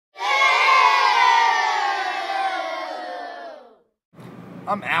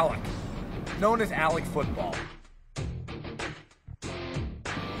I'm Alec, known as Alec Football.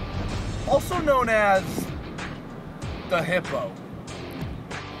 Also known as the Hippo.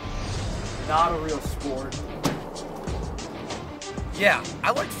 Not a real sport. Yeah,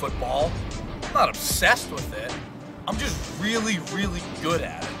 I like football. I'm not obsessed with it. I'm just really, really good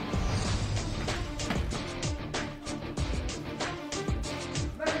at it.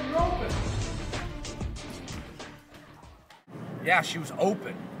 You're open. Yeah, she was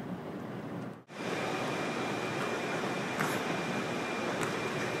open.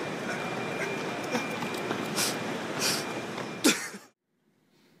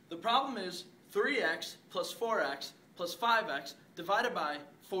 The problem is 3x plus 4x plus 5x divided by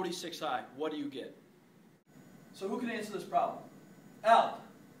 46i. What do you get? So who can answer this problem? Alec.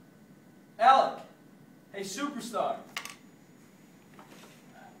 Alec. Hey, superstar.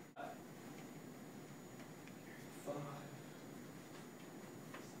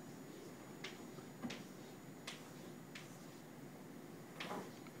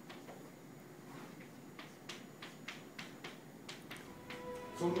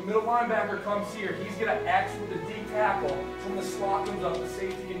 So when the middle linebacker comes here, he's going to X with the D tackle. So when the slot comes up, the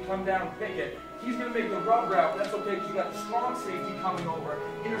safety can come down and pick it. He's going to make the rub route. That's okay because you got the strong safety coming over.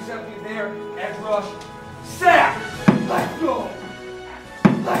 Intercepting there, edge rush, sack! Let's go!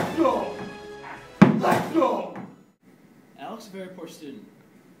 Let's go! Let's go! Alec's a very poor student.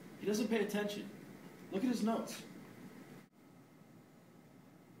 He doesn't pay attention. Look at his notes.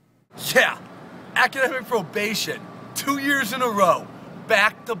 Yeah, academic probation. 2 years in a row.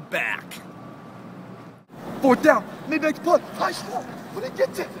 Back to back. Fourth down, mid-back's punt, high snap. When he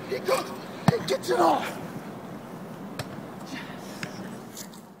gets it, he goes, he gets it off. Yes.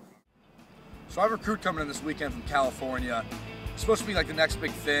 So I have a recruit coming in this weekend from California. It's supposed to be like the next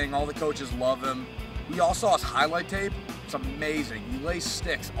big thing. All the coaches love him. We all saw his highlight tape. It's amazing. He lays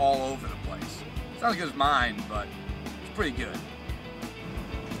sticks all over the place. It's not as good as mine, but it's pretty good.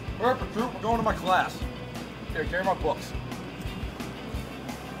 All right, recruit, we're going to my class. Here, carry my books.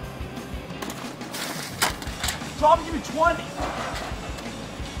 Drop and give me 20.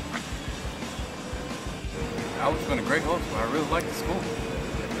 Alec's been a great host, but I really like the school.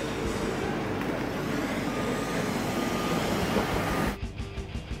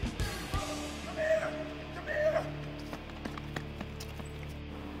 Come here.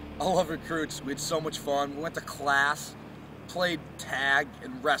 I love recruits. We had so much fun. We went to class, played tag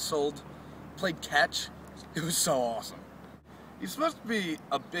and wrestled, played catch. It was so awesome. He's supposed to be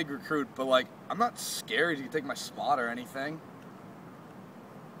a big recruit, but like, I'm not scared he can take my spot or anything.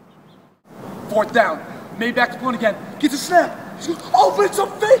 Fourth down, Maybach's punt again, gets a snap, oh, but it's a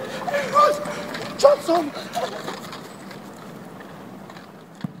fake, and he runs, he jumps on.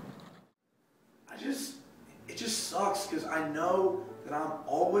 It just sucks because I know that I'm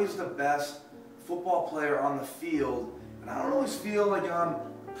always the best football player on the field, and I don't always feel like I'm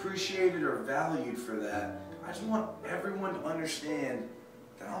appreciated or valued for that. I just want everyone to understand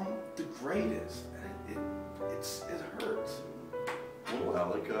that I'm the greatest, and it hurts. Well,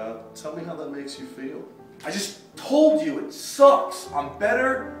 Alec, tell me how that makes you feel. I just told you it sucks. I'm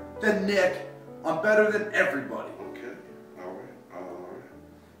better than Nick. I'm better than everybody. Okay, all right.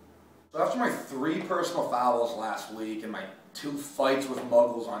 So after my 3 personal fouls last week and my 2 fights with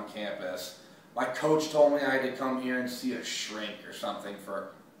muggles on campus, my coach told me I had to come here and see a shrink or something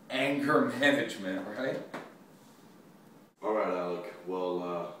for anger management, right? All right, Alec.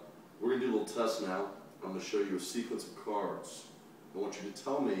 Well, we're going to do a little test now. I'm going to show you a sequence of cards. I want you to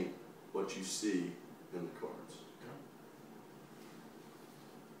tell me what you see in the cards.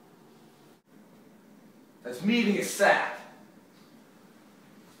 That's me eating a sack.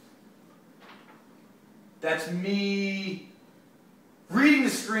 That's me reading the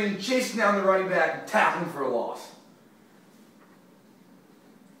screen, chasing down the running back, and tackling for a loss.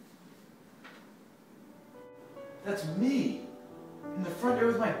 That's me in the front yard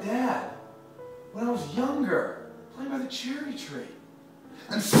with my dad when I was younger, playing by the cherry tree.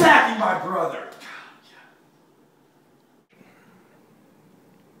 And sacking my brother.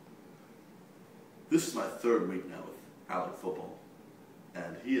 This is my 3rd week now with Alec Football,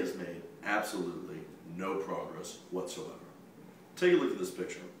 and he has made absolutely no progress whatsoever. Take a look at this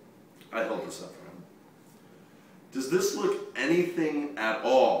picture. I held this up for him. Does this look anything at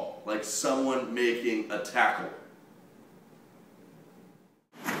all like someone making a tackle?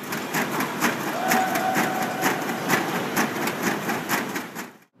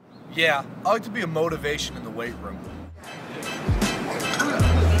 Yeah, I like to be a motivation in the weight room.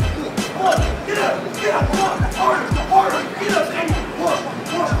 Get up, harder, get up, and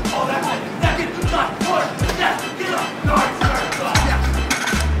oh, that's it, good, harder, get up, nice,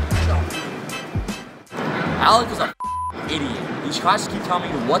 guys keep telling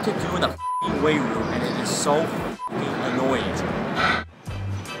me what to do in the f***ing weight room, and it is so f***ing annoying.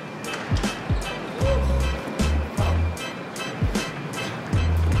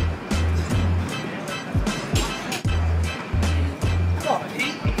 Come on,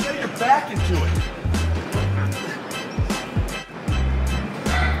 Pete. Get your back into it.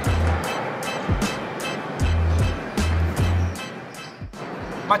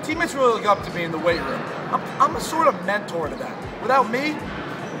 My teammates really look up to me in the weight room. I'm a sort of mentor to them. Without me,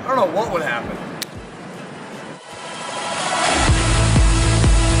 I don't know what would happen.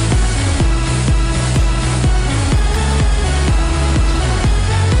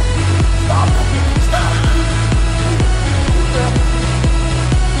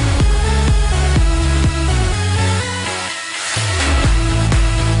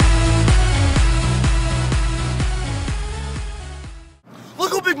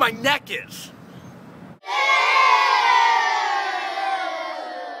 Look how big my neck is.